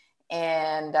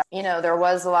 And, there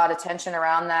was a lot of tension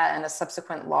around that and a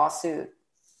subsequent lawsuit,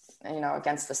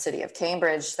 against the city of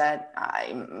Cambridge that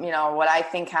what I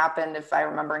think happened, if I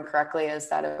remember incorrectly, is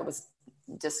that it was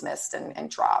dismissed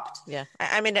and dropped. Yeah.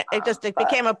 I mean, it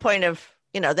became a point of,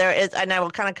 there is, and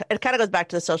it kind of goes back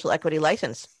to the social equity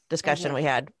license discussion we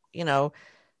had,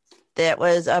 that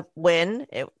was a win.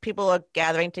 People are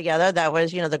gathering together. That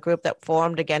was, the group that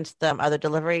formed against the other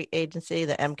delivery agency,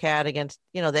 the MCAT, against,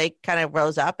 they kind of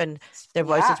rose up and their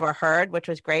voices were heard, which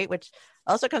was great, which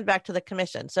also comes back to the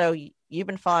commission. So you've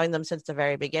been following them since the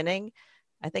very beginning.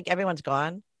 I think everyone's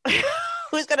gone.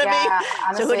 Who's going to be?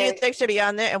 Honestly, so who do you think should be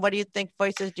on there? And what do you think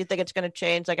voices, do you think it's going to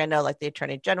change? Like, I know like the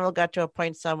attorney general got to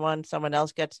appoint someone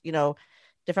else gets,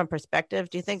 different perspectives.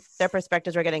 Do you think their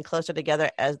perspectives are getting closer together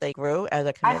as they grew as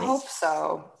a committee? I hope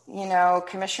so.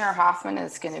 Commissioner Hoffman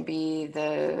is going to be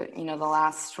the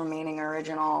last remaining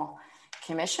original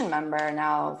commission member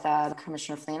now that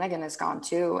Commissioner Flanagan is gone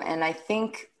too. And I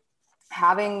think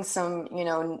having some,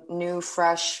 new,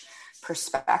 fresh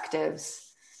perspectives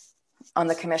on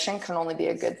the commission can only be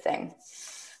a good thing.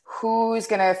 Who's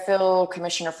going to fill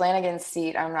Commissioner Flanagan's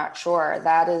seat? I'm not sure.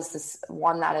 That is this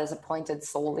one that is appointed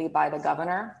solely by the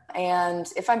governor. And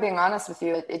if I'm being honest with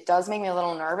you, it does make me a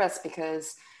little nervous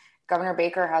because Governor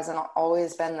Baker hasn't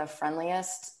always been the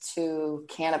friendliest to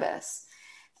cannabis.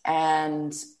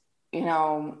 And,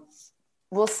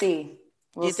 we'll see.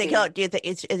 Do you think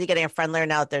is he getting a friendlier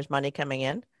now that there's money coming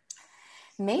in?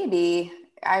 Maybe.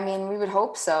 I mean, we would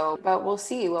hope so, but we'll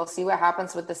see. We'll see what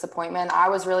happens with this appointment. I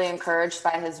was really encouraged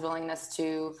by his willingness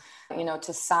to,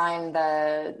 to sign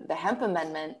the Hemp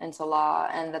amendment into law,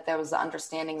 and that there was the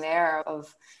understanding there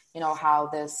of, how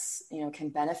this, can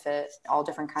benefit all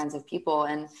different kinds of people.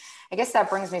 And I guess that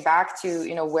brings me back to,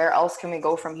 where else can we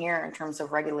go from here in terms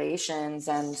of regulations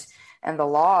and the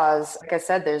laws. Like I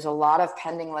said, there's a lot of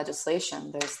pending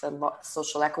legislation. There's the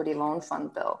social equity loan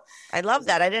fund bill. I love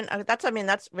that.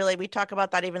 That's really, we talk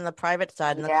about that even in the private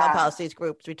side, in the club policies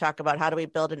groups. We talk about how do we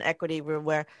build an equity room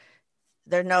where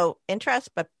there's no interest,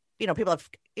 but, people have,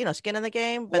 skin in the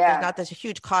game, but there's not this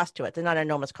huge cost to it. There's not an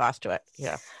enormous cost to it.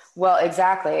 Yeah. Well,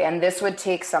 exactly. And this would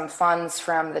take some funds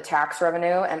from the tax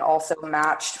revenue and also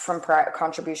matched from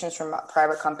contributions from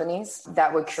private companies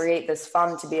that would create this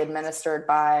fund to be administered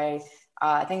by,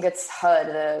 I think it's HUD,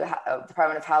 the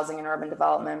Department of Housing and Urban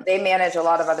Development. They manage a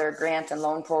lot of other grant and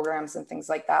loan programs and things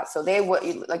like that. So they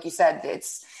would, like you said,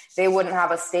 they wouldn't have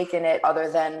a stake in it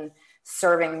other than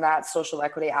serving that social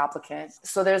equity applicant.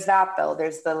 So there's that bill.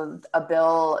 There's a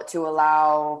bill to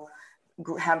allow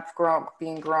hemp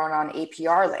being grown on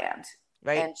APR land.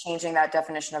 Right. And changing that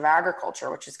definition of agriculture,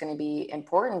 which is going to be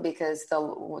important because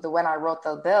when I wrote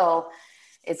the bill,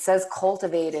 it says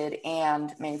cultivated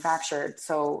and manufactured.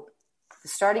 So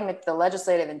starting with the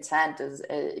legislative intent is,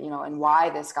 and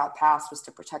why this got passed was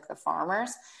to protect the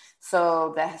farmers.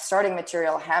 So the starting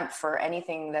material hemp for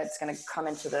anything that's going to come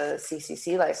into the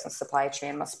CCC license supply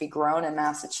chain must be grown in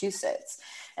Massachusetts.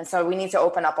 And so we need to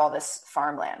open up all this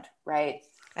farmland, right?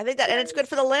 I think that, and it's good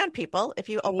for the land, people. If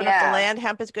you open up the land,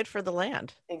 hemp is good for the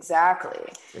land.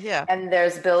 Exactly. Yeah. And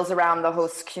there's bills around the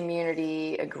host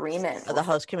community agreement. The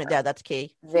host community, yeah, that's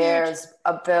key. There's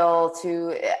a bill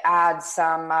to add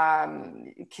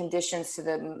some conditions to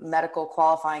the medical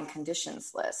qualifying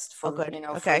conditions list for, for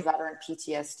veteran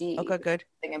PTSD. Okay, good.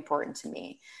 Something important to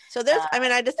me. So there's,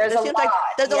 it seems like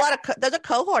there's a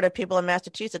cohort of people in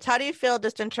Massachusetts. How do you feel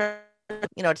just in terms,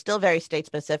 it's still very state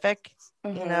specific,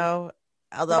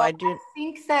 Although I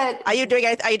think that are you doing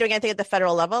anything at the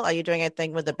federal level? Are you doing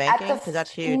anything with the banking? Because that's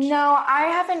huge. No, I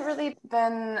haven't really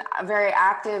been very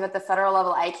active at the federal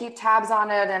level. I keep tabs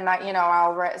on it, and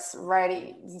I'll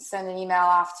send an email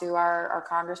off to our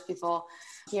Congress people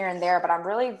here and there. But I'm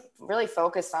really, really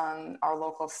focused on our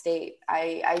local state.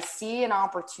 I see an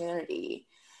opportunity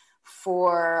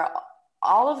for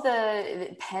all of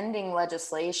the pending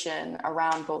legislation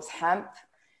around both hemp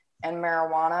and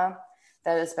marijuana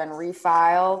that has been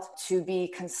refiled to be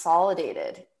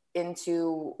consolidated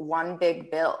into one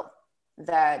big bill.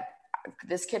 That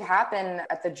this could happen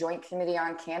at the Joint Committee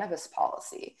on Cannabis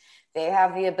Policy. They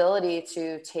have the ability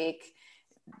to take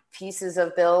pieces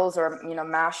of bills or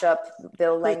mash up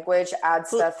bill language, add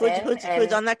stuff in.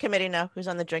 Who's on that committee now? Who's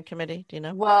on the Joint Committee? Do you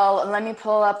know? Well, let me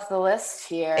pull up the list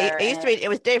here. It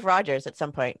was Dave Rogers at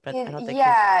some point, but I don't think.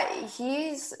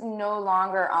 He's no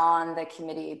longer on the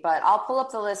committee. But I'll pull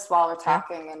up the list while we're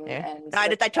talking.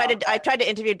 I tried to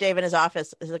interview Dave in his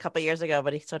office a couple of years ago,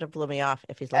 but he sort of blew me off.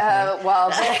 If he's listening.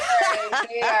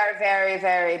 They are very,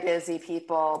 very busy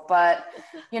people. But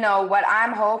what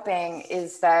I'm hoping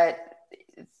is that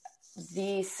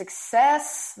the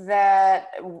success that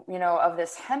of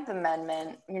this hemp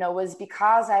amendment was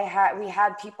because we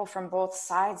had people from both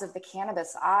sides of the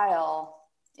cannabis aisle,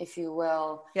 if you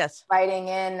will, writing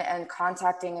in and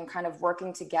contacting and kind of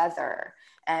working together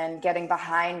and getting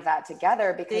behind that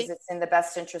together because it's in the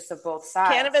best interest of both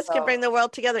sides. Cannabis can bring the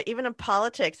world together, even in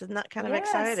politics. Isn't that kind of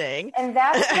exciting? And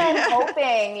that's what I'm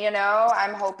hoping.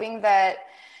 I'm hoping that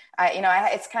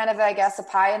it's kind of, I guess, a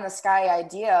pie in the sky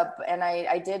idea. And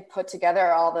I did put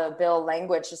together all the bill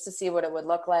language just to see what it would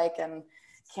look like and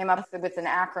came up with an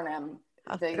acronym.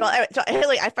 So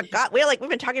Hillary, I forgot. We've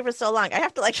been talking for so long. I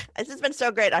have to this has been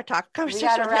so great. Our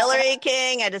conversation with Hillary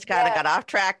King. I just got off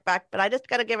track back, but I just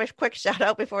got to give a quick shout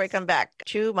out before we come back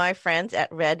to my friends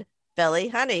at Red Belly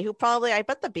Honey, who I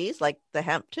bet the bees like the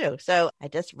hemp too. So I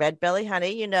just Red Belly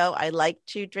Honey, I like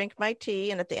to drink my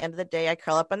tea. And at the end of the day, I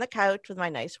curl up on the couch with my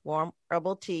nice warm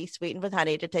herbal tea sweetened with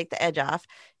honey to take the edge off.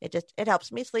 It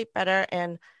helps me sleep better.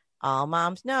 And all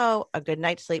moms know a good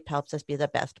night's sleep helps us be the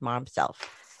best mom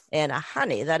self. And a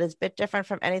honey that is a bit different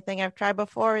from anything I've tried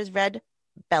before is Red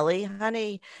Belly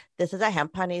Honey. This is a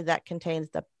hemp honey that contains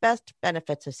the best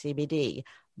benefits of CBD,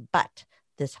 but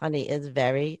this honey is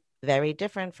very, very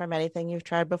different from anything you've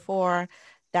tried before.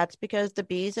 That's because the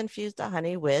bees infuse the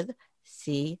honey with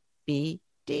CBD.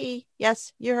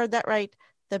 Yes, you heard that right.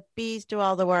 The bees do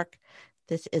all the work.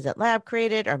 This isn't lab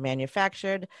created or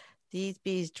manufactured. These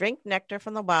bees drink nectar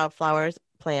from the wildflowers,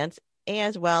 plants,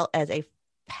 as well as a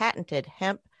patented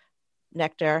hemp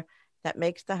nectar that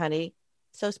makes the honey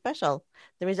so special.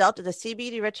 The result is a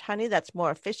CBD-rich honey that's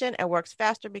more efficient and works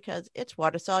faster because it's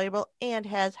water-soluble and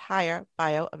has higher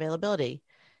bioavailability.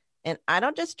 And I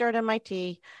don't just stir it in my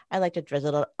tea. I like to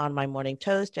drizzle it on my morning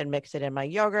toast and mix it in my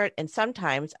yogurt. And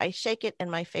sometimes I shake it in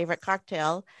my favorite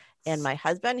cocktail. And my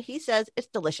husband, he says it's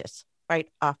delicious right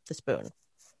off the spoon.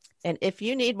 And if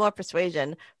you need more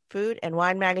persuasion, Food and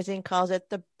Wine Magazine calls it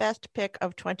the best pick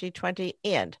of 2020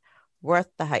 and worth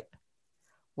the hype.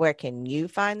 Where can you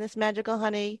find this magical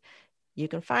honey? You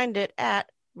can find it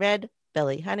at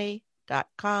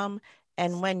redbellyhoney.com.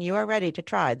 And when you are ready to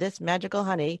try this magical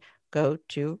honey, go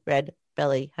to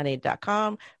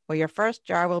redbellyhoney.com, where your first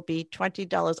jar will be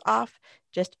 $20 off.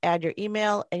 Just add your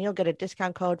email and you'll get a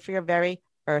discount code for your very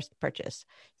first purchase.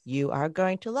 You are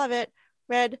going to love it.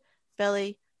 Red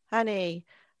Belly Honey.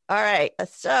 All right.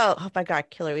 So, oh my God,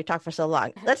 Killer, we talked for so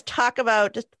long. Let's talk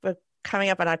about we're coming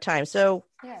up on our time. So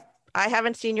I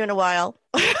haven't seen you in a while.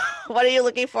 What are you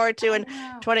looking forward to in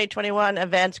 2021?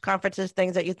 Events, conferences,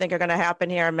 things that you think are going to happen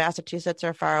here in Massachusetts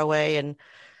or far away? And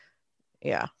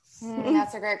yeah.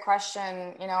 That's a great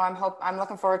question. I'm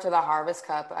looking forward to the Harvest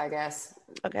Cup, I guess.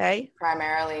 Okay.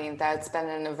 Primarily, that's been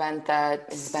an event that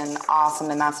has been awesome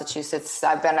in Massachusetts.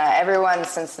 I've been at everyone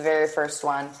since the very first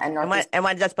one. And when is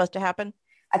that supposed to happen?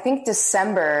 I think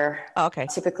December. Oh, okay.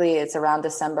 Typically, it's around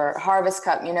December. Harvest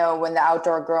Cup, when the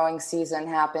outdoor growing season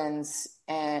happens,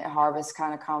 and harvest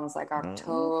kind of comes like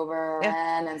October,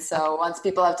 and so once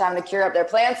people have time to cure up their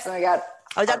plants, and we got.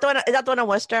 Oh, is that the one in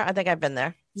Worcester? I think I've been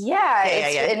there. Yeah,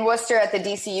 it's in Worcester at the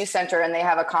DCU Center, and they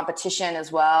have a competition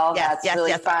as well. That's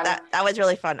really fun. That was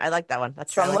really fun. I like that one.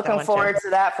 So I'm looking forward to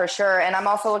that for sure. And I'm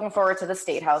also looking forward to the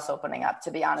State House opening up,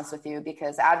 to be honest with you,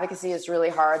 because advocacy is really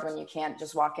hard when you can't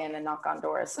just walk in and knock on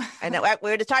doors. I know.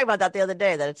 We were just talking about that the other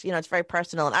day, that it's, it's very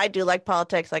personal. And I do like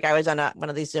politics. Like I was on one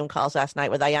of these Zoom calls last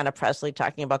night with Ayanna Pressley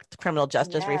talking about criminal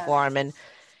justice reform, and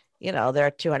there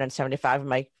are 275 of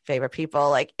my favorite people.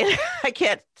 Like, I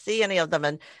can't see any of them.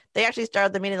 And they actually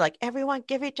started the meeting like, everyone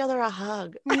give each other a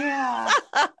hug. Yeah.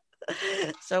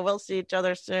 So we'll see each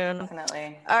other soon.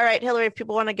 Definitely. All right, Hillary, if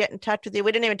people want to get in touch with you,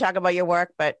 we didn't even talk about your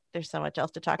work, but there's so much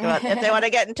else to talk about. If they want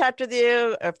to get in touch with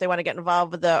you, or if they want to get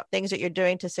involved with the things that you're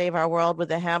doing to save our world with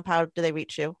the hemp, how do they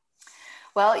reach you?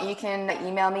 Well, you can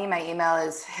email me. My email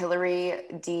is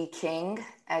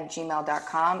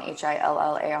hillarydking@gmail.com,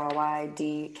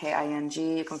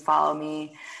 HILLARYDKING. You can follow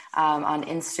me on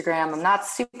Instagram. I'm not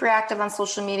super active on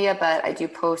social media, but I do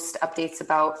post updates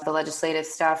about the legislative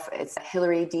stuff. It's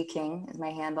Hillary D. King is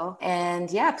my handle. And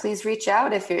please reach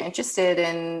out if you're interested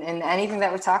in anything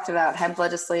that we talked about: hemp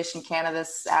legislation,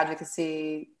 cannabis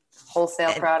advocacy,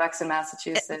 wholesale products in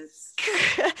Massachusetts.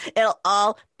 It'll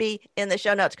all be in the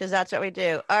show notes because that's what we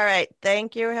do. All right.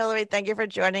 Thank you, Hillary. Thank you for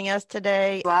joining us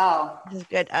today. Wow. This is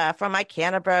good. From my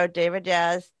Canna Bro, David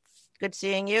Jazz. Good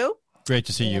seeing you. Great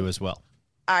to see you as well.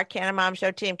 Our Canna Mom Show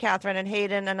team, Catherine and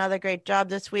Hayden, another great job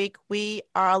this week. We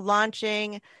are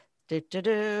launching the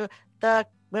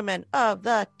Women of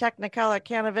the Technicolor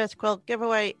Cannabis Quilt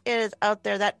giveaway. It is out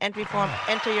there. That entry form,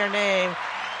 enter your name.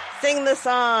 Sing the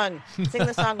song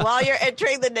while you're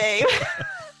entering the name.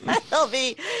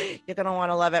 You're going to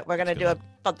want to love it. We're going to do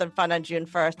something fun on June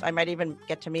 1st. I might even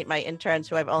get to meet my interns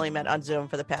who I've only met on Zoom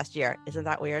for the past year. Isn't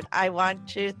that weird? I want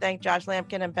to thank Josh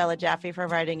Lampkin and Bella Jaffe for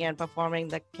writing and performing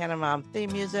the Canna Mom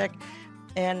theme music.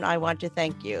 And I want to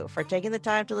thank you for taking the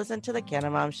time to listen to the Canna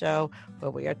Mom Show,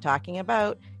 where we are talking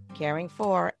about caring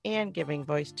for and giving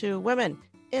voice to women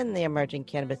in the emerging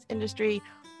cannabis industry,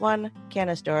 one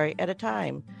canna story at a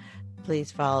time.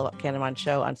 Please follow Canna Mom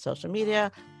Show on social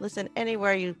media. Listen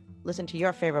anywhere you listen to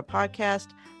your favorite podcast.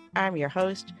 I'm your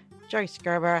host, Joyce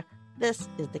Gerber. This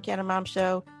is the Canna Mom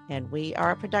Show, and we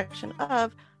are a production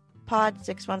of Pod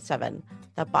 617,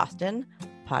 the Boston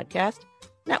Podcast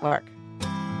Network.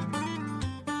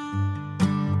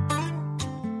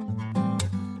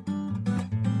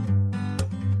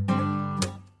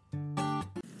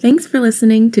 Thanks for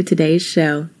listening to today's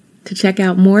show. To check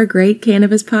out more great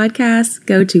cannabis podcasts,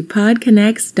 go to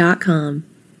podconnects.com.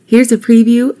 Here's a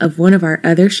preview of one of our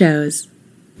other shows.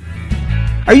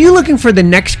 Are you looking for the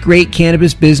next great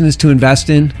cannabis business to invest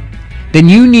in? Then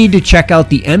you need to check out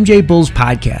the MJ Bulls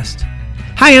podcast.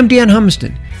 Hi, I'm Dan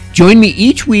Humiston. Join me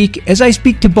each week as I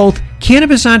speak to both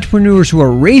cannabis entrepreneurs who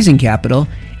are raising capital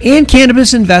and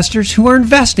cannabis investors who are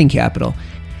investing capital.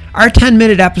 Our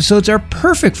 10-minute episodes are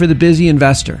perfect for the busy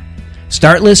investor.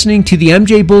 Start listening to the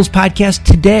MJ Bulls podcast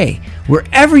today,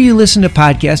 wherever you listen to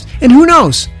podcasts, and who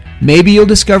knows, maybe you'll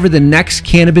discover the next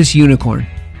cannabis unicorn.